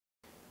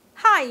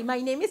Hi,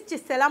 my name is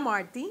Gisela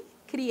Marti,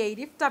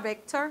 Creative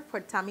Director for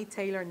Tammy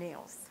Taylor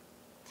Nails.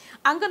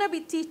 I'm going to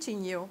be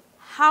teaching you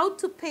how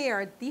to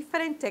pair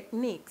different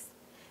techniques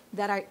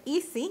that are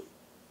easy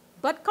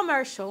but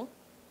commercial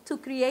to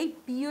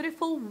create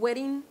beautiful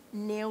wedding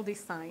nail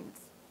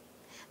designs.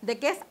 The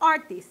guest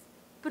artists,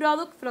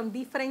 products from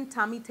different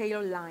Tammy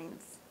Taylor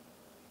lines.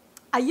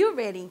 Are you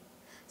ready?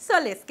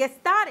 So let's get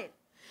started.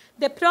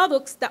 The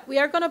products that we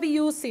are going to be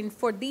using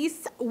for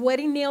these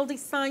wedding nail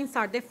designs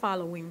are the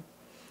following.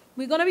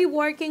 We're going to be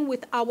working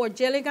with our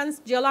Elegance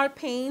Gel Art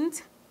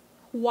Paint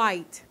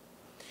White.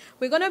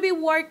 We're going to be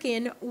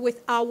working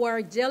with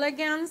our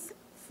Elegance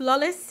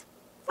Flawless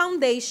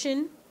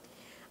Foundation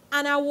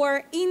and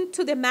our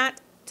Into the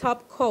Matte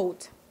Top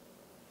Coat.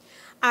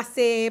 As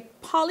a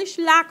polish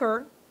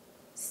lacquer,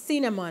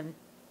 cinnamon.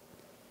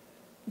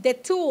 The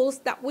tools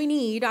that we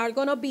need are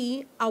going to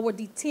be our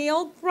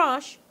detailed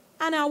brush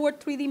and our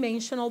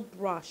three-dimensional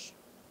brush.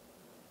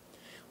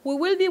 We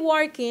will be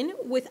working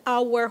with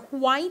our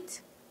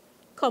white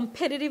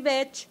competitive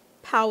edge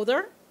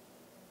powder,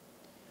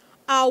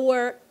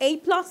 our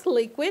A+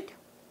 liquid,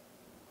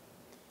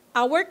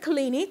 our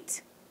Clean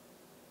It.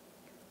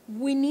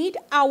 We need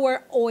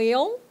our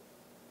oil,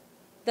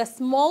 the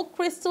small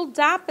crystal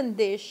dappen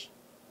dish,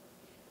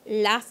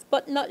 last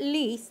but not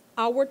least,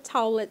 our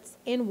towelettes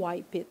and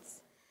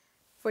whippets.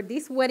 For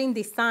this wedding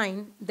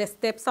design, the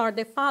steps are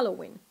the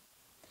following.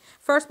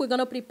 First, we're going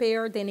to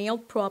prepare the nail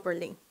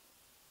properly.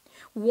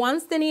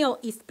 Once the nail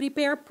is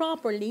prepared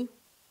properly,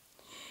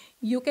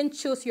 you can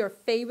choose your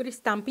favorite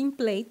stamping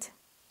plate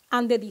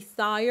and the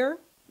desired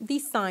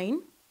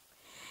design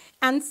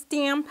and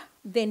stamp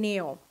the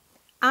nail.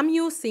 I'm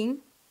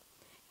using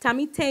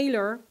Tammy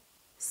Taylor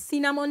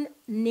Cinnamon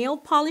Nail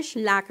Polish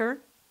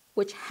Lacquer,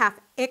 which have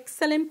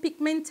excellent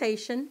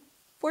pigmentation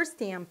for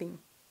stamping.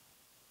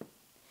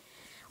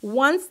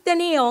 Once the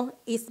nail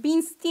is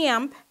being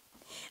stamped,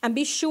 and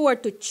be sure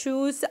to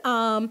choose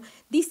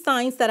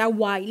designs that are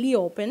widely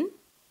open,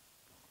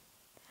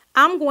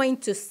 I'm going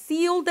to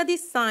seal the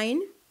design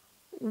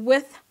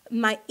with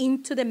my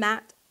Into the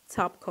Matte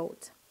top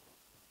coat.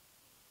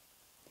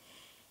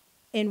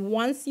 And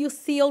once you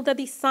seal the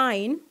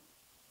design,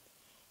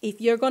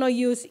 if you're going to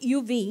use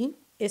UV,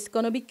 it's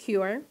going to be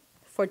cured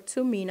for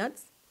 2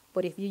 minutes.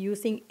 But if you're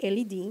using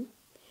LED,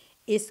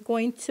 it's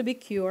going to be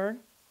cured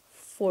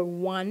for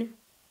 1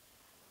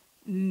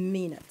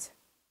 minute.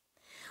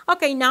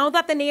 Okay, now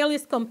that the nail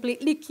is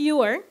completely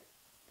cured,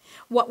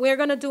 what we're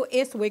going to do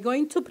is we're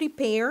going to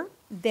prepare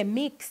the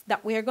mix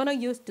that we're going to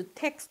use to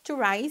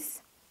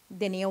texturize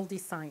the nail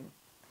design.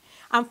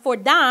 And for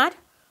that,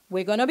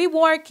 we're going to be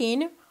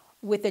working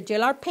with the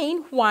Gel Art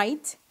Paint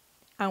White,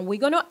 and we're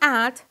going to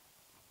add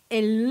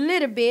a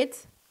little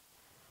bit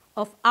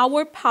of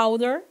our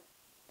powder,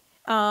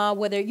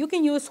 whether you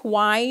can use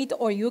white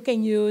or you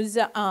can use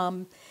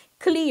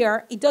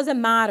clear, it doesn't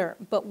matter,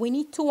 but we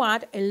need to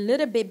add a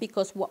little bit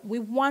because what we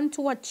want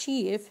to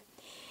achieve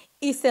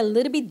is a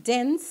little bit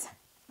dense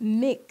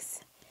mix.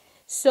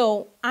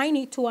 So I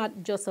need to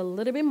add just a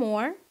little bit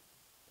more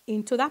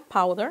into that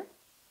powder.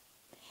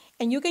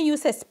 And you can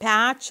use a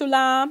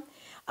spatula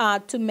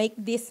to make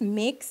this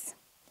mix.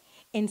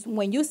 And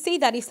when you see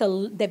that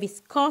the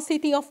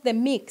viscosity of the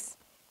mix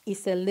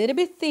is a little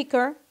bit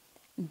thicker,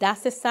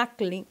 that's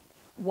exactly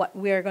what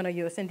we're going to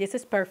use. And this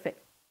is perfect.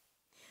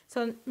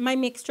 So my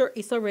mixture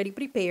is already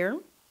prepared.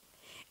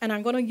 And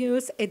I'm going to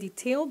use a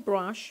detailed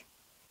brush.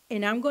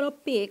 And I'm going to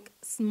pick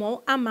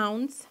small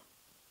amounts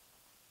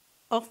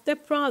of the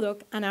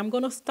product. And I'm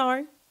going to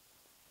start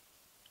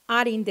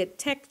adding the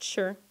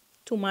texture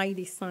to my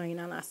design.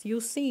 And as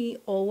you see,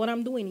 all what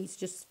I'm doing is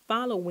just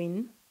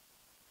following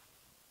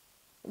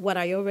what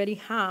I already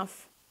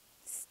have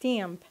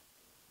stamped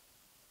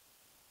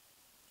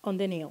on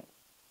the nail.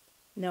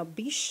 Now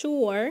be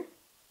sure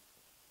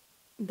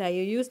that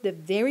you use the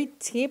very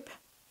tip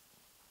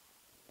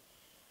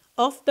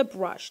of the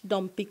brush.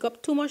 Don't pick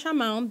up too much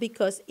amount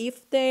because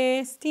if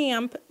the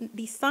stamp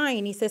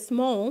design is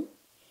small,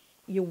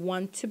 you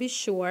want to be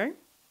sure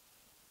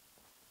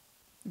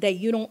that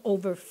you don't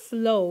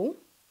overflow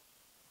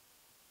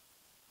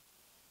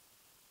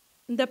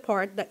the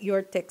part that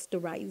you're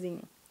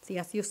texturizing. See,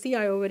 as you see,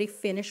 I already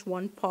finished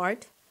one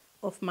part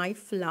of my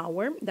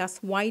flower. That's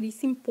why it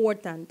is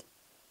important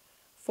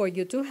for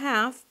you to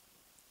have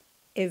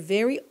a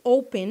very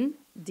open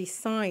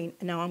design.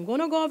 Now I'm going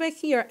to go over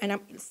here and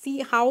see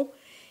how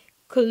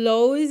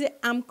close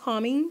I'm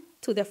coming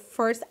to the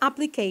first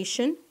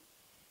application.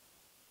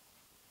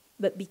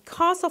 But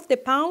because of the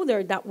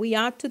powder that we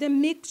add to the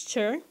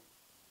mixture,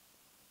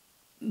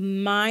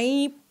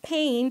 my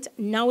paint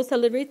now is a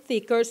little bit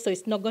thicker, so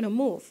it's not going to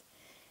move.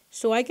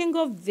 So I can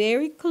go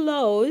very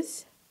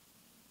close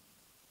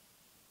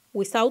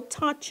without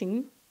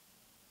touching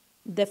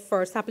the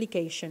first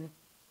application.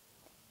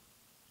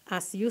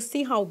 As you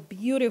see how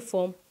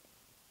beautiful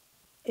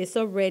it's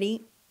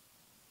already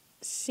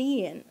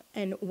seeing.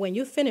 And when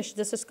you finish,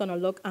 this is going to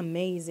look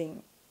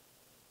amazing.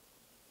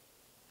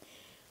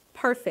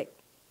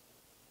 Perfect.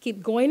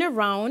 Keep going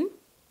around.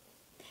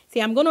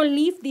 See, I'm going to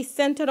leave this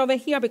center over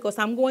here because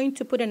I'm going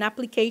to put an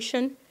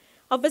application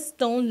of a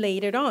stone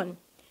later on.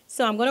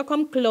 So I'm going to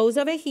come close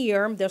over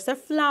here. There's a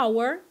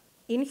flower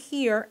in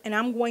here, and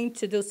I'm going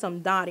to do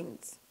some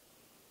dottings.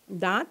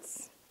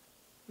 Dots,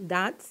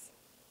 dots,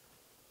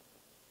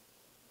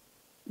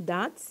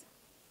 dots.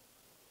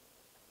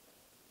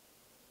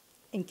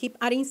 And keep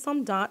adding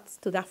some dots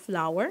to that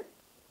flower.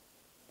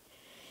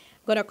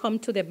 I'm going to come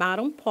to the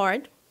bottom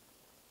part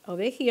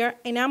over here,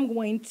 and I'm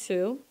going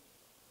to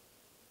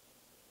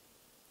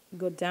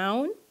go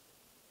down,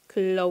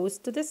 close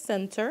to the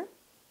center,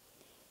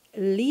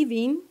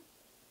 leaving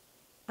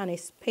a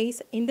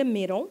space in the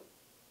middle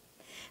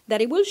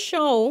that it will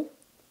show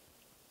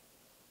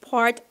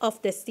part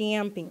of the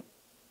stamping.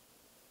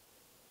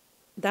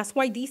 That's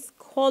why this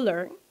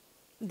color,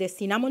 the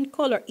cinnamon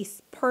color,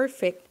 is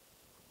perfect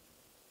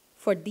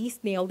for this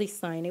nail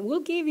design. It will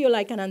give you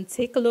like an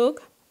antique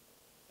look,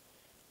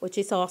 which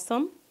is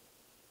awesome.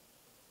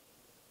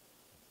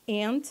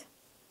 And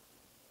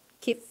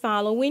keep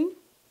following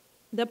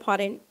the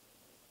pattern.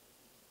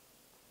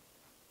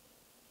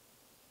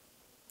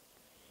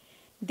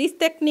 This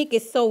technique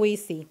is so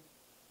easy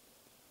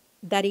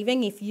that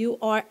even if you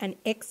are an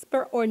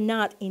expert or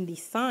not in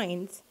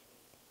designs,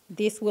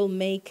 this will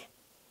make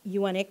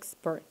you an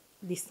expert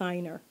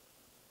designer.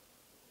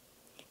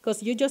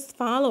 Because you're just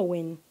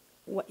following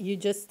what you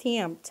just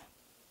stamped.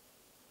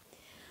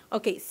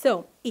 Okay,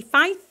 so if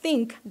I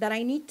think that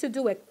I need to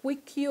do a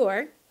quick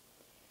cure,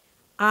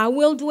 I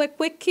will do a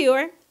quick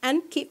cure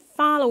and keep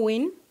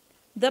following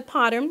the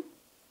pattern,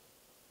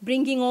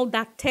 bringing all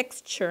that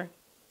texture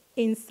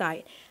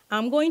inside.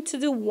 I'm going to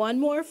do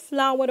one more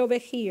flower over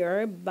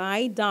here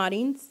by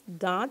dottings,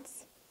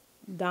 dots,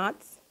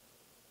 dots.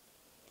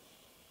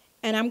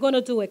 And I'm going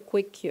to do a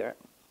quick cure.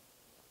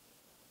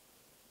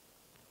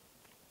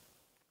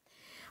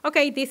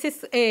 Okay, this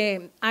is,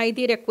 I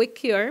did a quick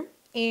cure.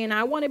 And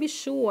I want to be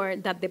sure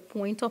that the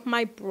point of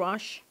my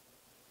brush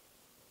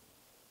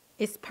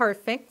is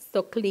perfect.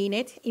 So clean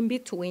it in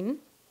between.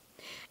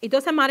 It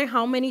doesn't matter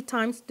how many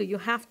times do you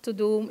have to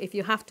do. If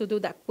you have to do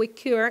that quick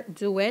cure,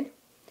 do it.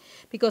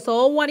 Because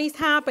all what is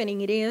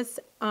happening, it is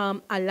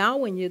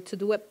allowing you to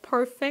do a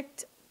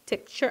perfect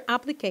texture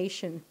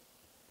application.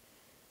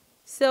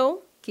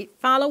 So keep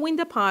following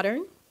the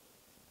pattern.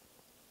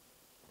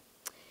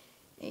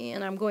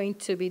 And I'm going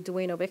to be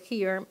doing over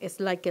here, it's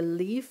like a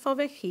leaf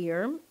over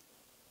here.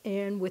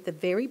 And with the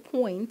very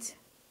point,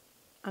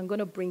 I'm going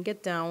to bring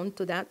it down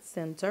to that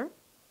center.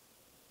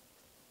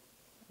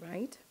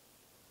 Right?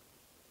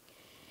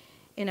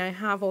 And I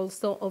have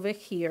also over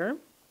here,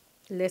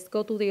 let's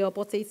go to the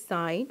opposite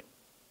side.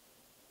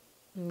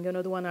 I'm going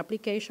to do an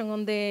application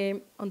on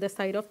the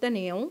side of the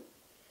nail,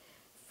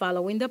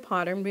 following the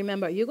pattern.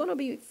 Remember, you're going to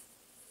be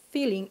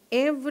feeling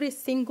every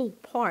single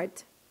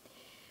part,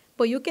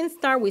 but you can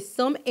start with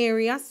some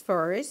areas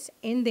first,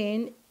 and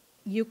then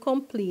you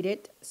complete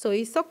it. So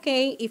it's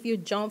okay if you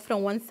jump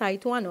from one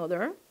side to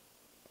another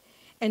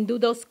and do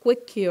those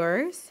quick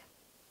cures.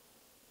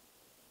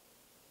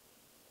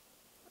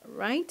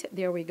 Right,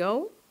 there we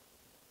go.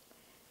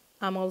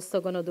 I'm also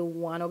going to do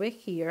one over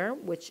here,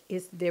 which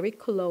is very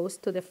close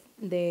to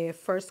the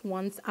first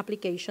one's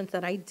applications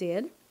that I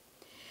did.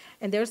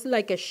 And there's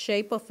like a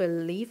shape of a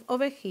leaf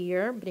over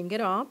here. Bring it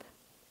up.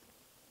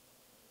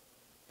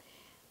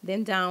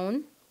 Then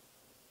down.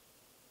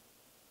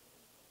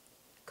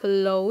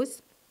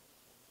 Close,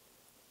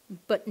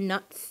 but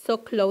not so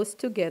close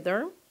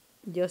together,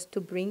 just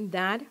to bring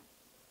that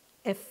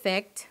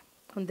effect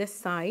on the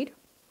side.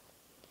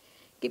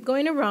 Keep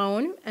going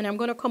around, and I'm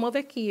going to come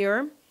over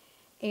here.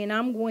 And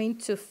I'm going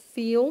to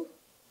feel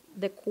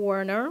the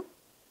corner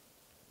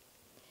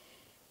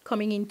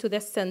coming into the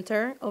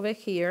center over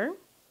here,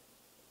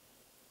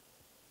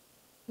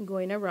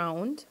 going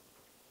around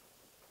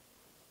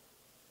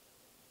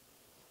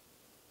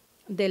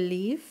the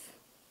leaf.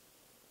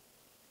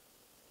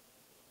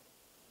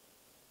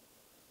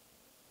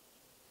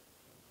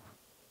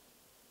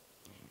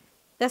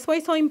 That's why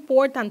it's so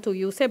important to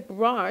use a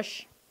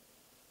brush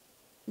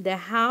that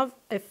have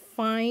a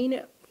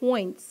fine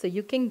point so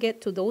you can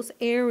get to those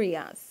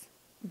areas,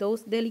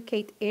 those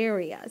delicate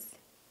areas,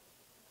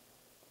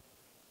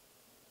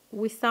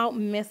 without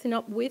messing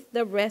up with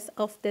the rest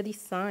of the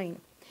design.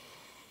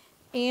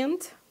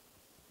 And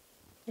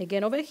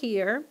again over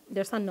here,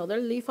 there's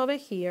another leaf over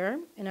here,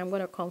 and I'm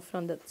going to come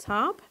from the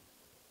top.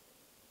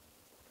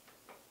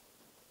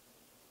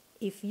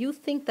 If you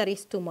think that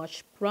is too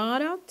much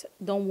product,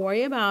 don't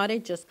worry about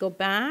it. Just go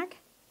back,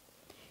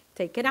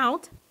 take it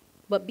out.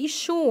 But be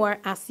sure,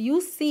 as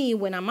you see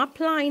when I'm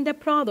applying the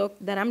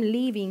product, that I'm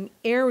leaving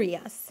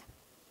areas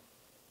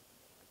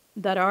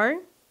that are,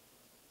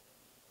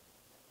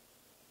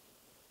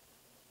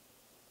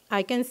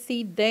 I can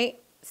see the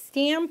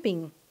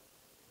stamping,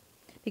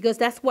 because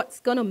that's what's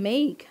going to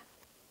make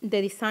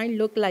the design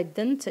look like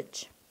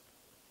vintage.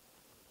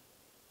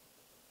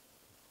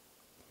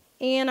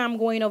 And I'm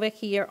going over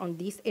here on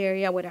this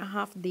area where I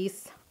have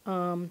these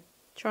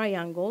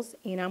triangles,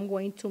 and I'm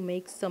going to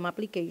make some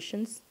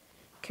applications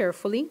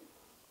carefully.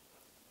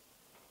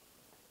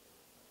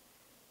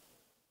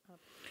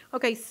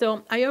 Okay,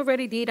 so I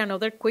already did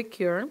another quick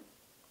cure.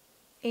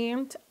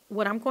 And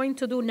what I'm going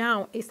to do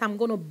now is I'm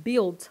going to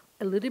build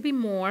a little bit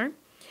more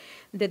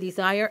the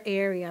desired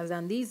areas.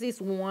 And this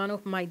is one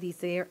of my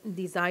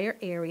desire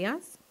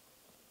areas,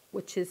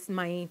 which is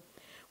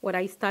what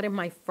I started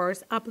my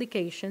first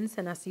applications.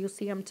 And as you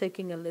see, I'm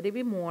taking a little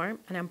bit more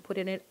and I'm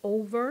putting it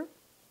over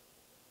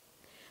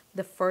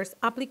the first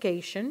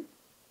application.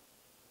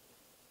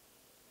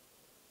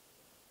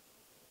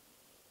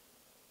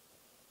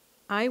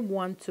 I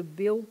want to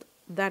build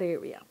that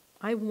area.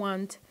 I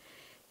want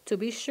to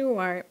be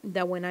sure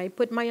that when I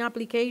put my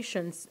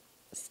applications,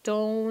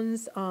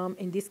 stones,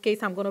 in this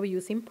case, I'm going to be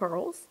using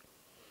pearls,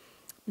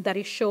 that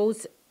it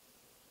shows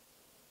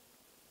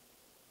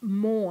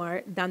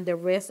more than the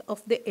rest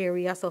of the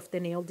areas of the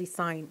nail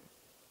design.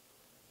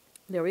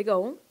 There we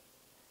go.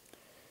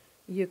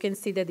 You can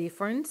see the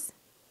difference.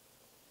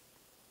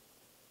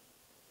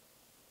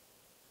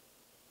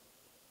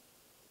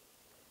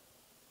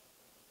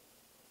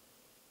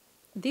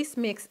 This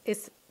mix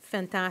is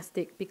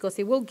fantastic because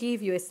it will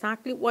give you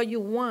exactly what you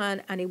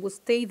want and it will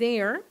stay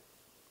there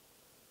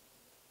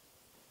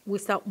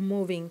without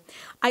moving.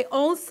 I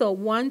also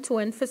want to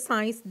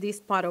emphasize this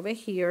part over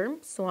here,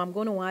 so I'm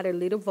going to add a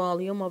little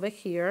volume over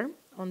here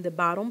on the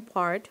bottom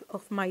part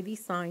of my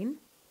design.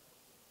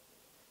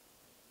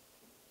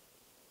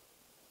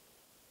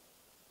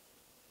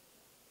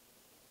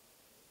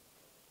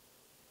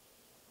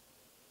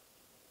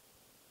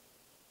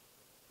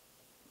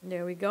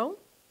 There we go.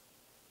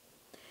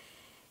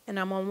 And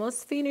I'm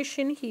almost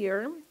finishing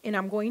here, and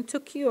I'm going to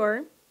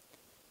cure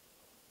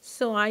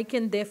so I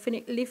can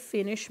definitely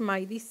finish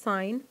my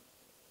design,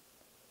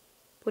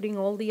 putting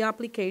all the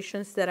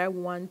applications that I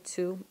want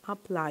to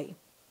apply.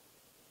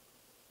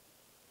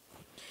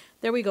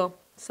 There we go.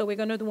 So we're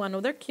going to do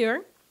another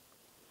cure,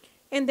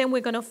 and then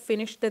we're going to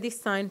finish the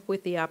design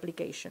with the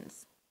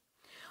applications.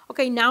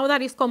 Okay, now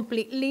that it's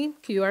completely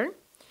cured,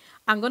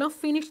 I'm going to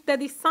finish the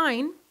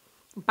design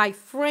by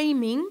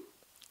framing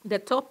the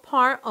top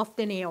part of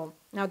the nail.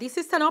 Now, this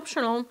is an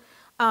optional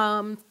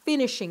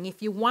finishing.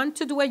 If you want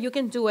to do it, you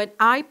can do it.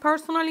 I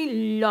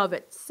personally love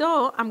it.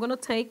 So I'm going to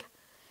take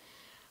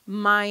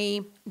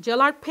my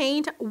gel art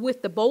paint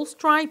with the bold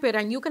striper,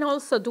 and you can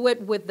also do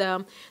it with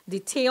the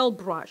detail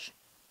brush.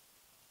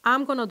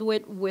 I'm going to do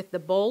it with the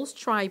bold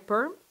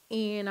striper,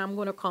 and I'm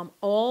going to come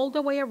all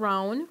the way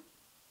around,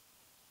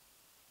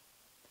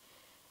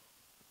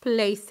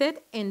 place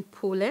it and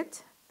pull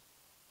it.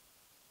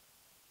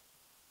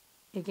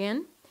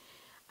 Again,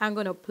 I'm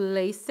going to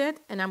place it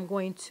and I'm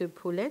going to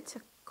pull it,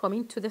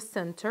 coming to the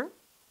center.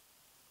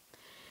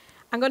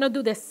 I'm going to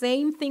do the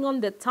same thing on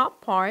the top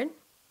part,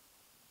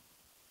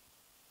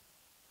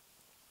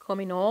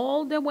 coming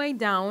all the way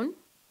down.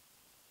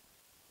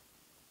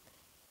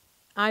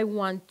 I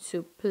want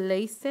to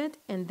place it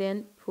and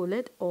then pull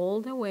it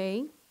all the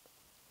way,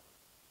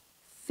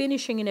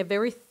 finishing in a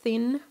very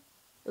thin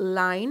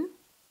line.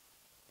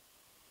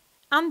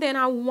 And then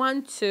I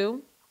want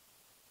to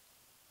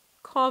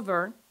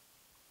cover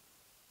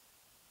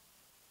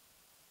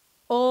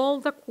all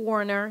the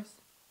corners,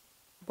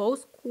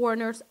 both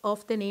corners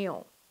of the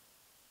nail.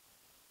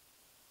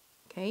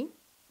 Okay,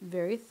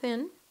 very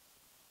thin.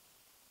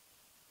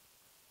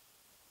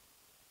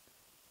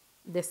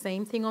 The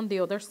same thing on the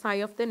other side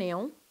of the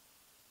nail.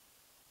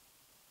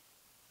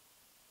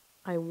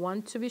 I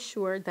want to be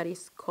sure that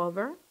it's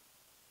covered,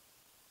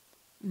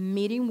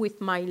 meeting with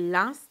my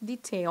last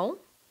detail.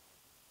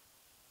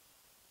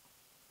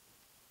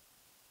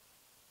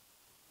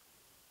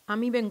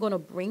 I'm even going to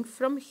bring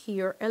from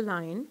here a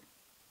line.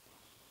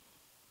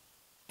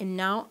 And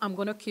now I'm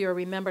going to cure.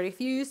 Remember, if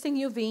you're using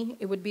UV,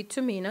 it would be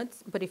 2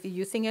 minutes. But if you're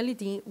using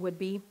LED, it would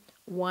be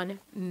 1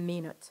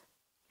 minute.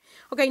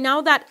 Okay, now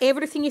that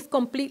everything is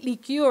completely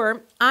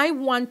cured, I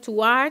want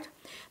to add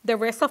the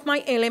rest of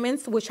my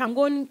elements, which I'm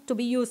going to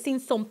be using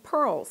some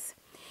pearls.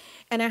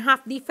 And I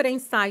have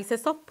different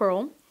sizes of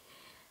pearl.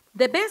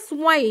 The best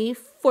way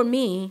for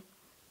me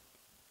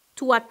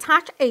to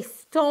attach a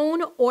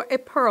stone or a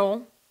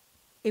pearl,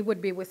 it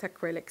would be with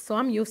acrylic. So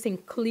I'm using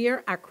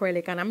clear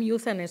acrylic, and I'm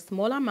using a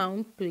small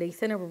amount,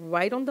 placing it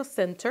right on the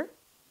center.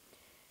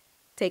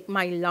 Take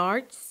my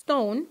large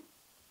stone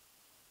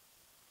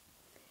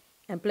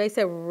and place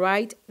it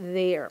right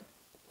there.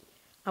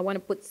 I want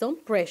to put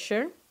some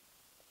pressure.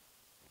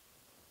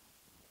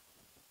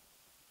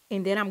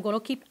 And then I'm going to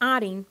keep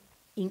adding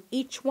in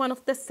each one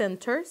of the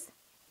centers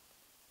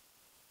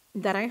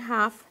that I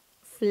have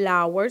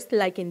flowers,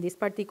 like in this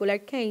particular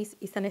case,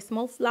 it's a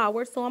small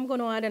flower, so I'm going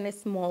to add a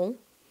small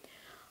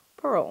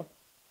pearl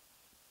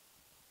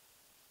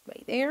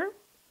right there.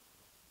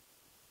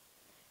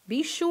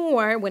 Be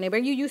sure whenever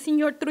you're using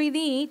your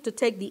 3D to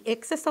take the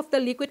excess of the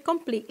liquid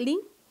completely,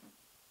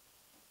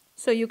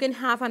 so you can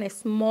have a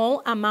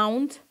small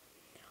amount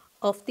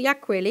of the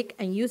acrylic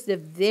and use the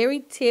very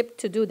tip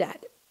to do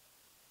that.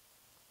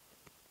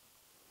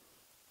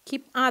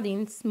 Keep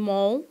adding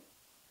small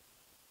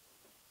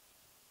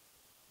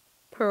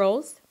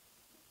pearls.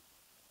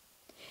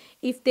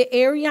 If the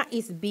area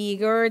is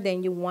bigger,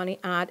 then you want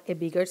to add a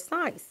bigger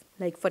size.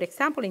 Like for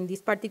example, in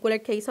this particular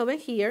case over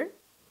here,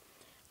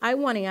 I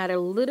want to add a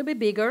little bit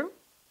bigger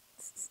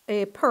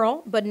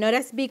pearl, but not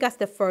as big as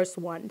the first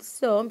one.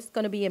 So it's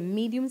going to be a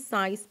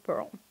medium-sized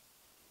pearl.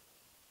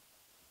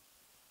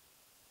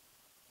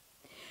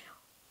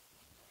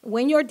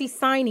 When you're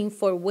designing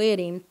for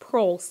wedding,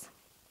 pearls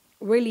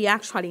really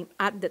actually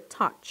add the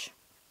touch.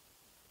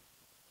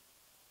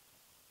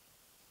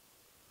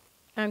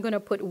 I'm going to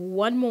put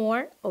one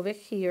more over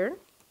here,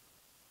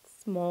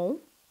 small.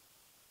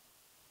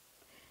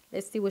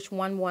 Let's see which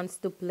one wants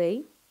to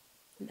play.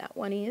 That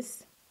one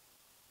is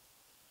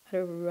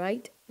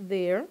right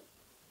there.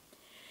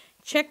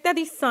 Check the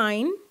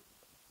design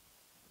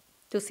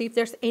to see if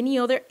there's any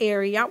other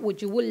area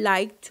which you would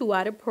like to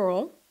add a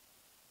pearl.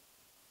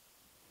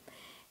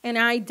 And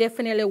I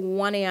definitely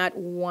want to add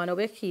one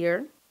over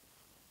here,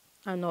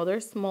 another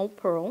small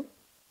pearl.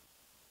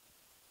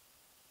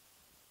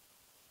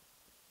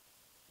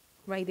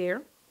 Right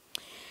there.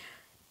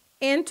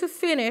 And to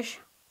finish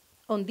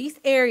on this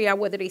area,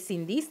 whether it's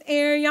in this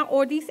area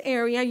or this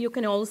area, you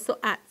can also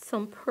add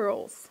some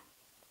pearls.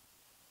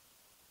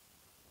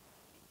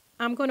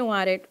 I'm going to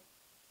add it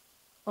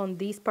on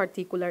this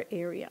particular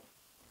area.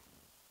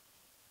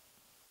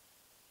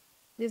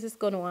 This is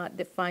going to add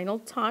the final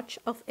touch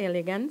of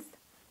elegance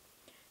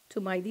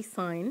to my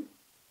design.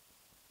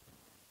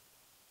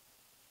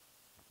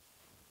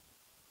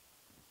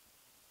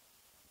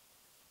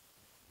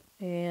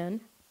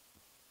 And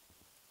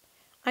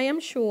I am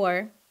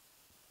sure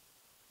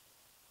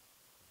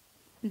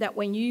that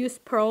when you use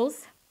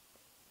pearls,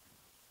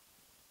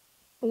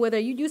 whether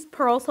you use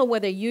pearls or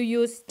whether you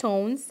use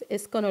stones,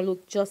 it's going to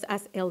look just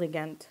as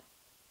elegant.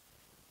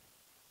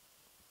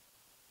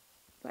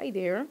 Right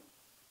there.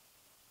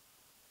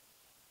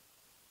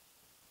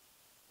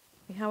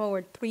 We have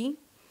our 3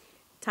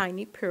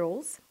 tiny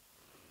pearls,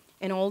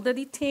 and all the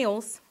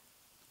details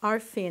are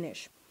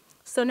finished.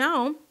 So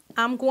now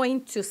I'm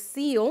going to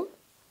seal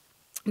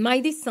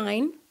my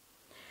design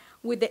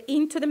with the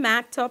Into the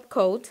Matte top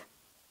coat.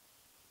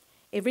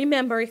 And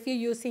remember, if you're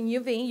using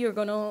UV, you're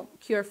going to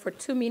cure for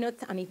 2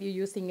 minutes, and if you're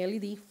using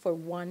LED, for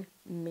 1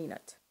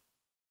 minute.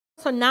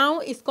 So now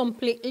it's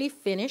completely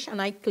finished, and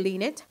I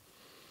clean it.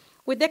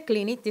 With the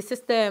Clean It, this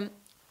is the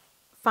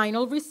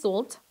final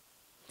result.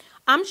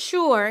 I'm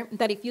sure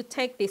that if you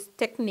take these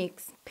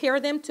techniques, pair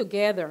them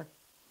together,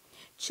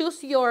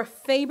 choose your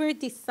favorite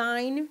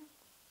design,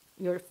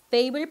 your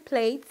favorite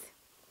plate,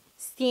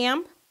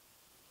 stamp,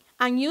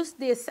 and use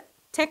this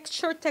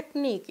texture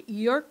technique,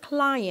 your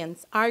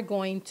clients are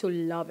going to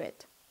love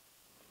it.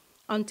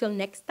 Until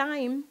next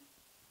time,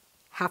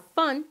 have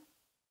fun.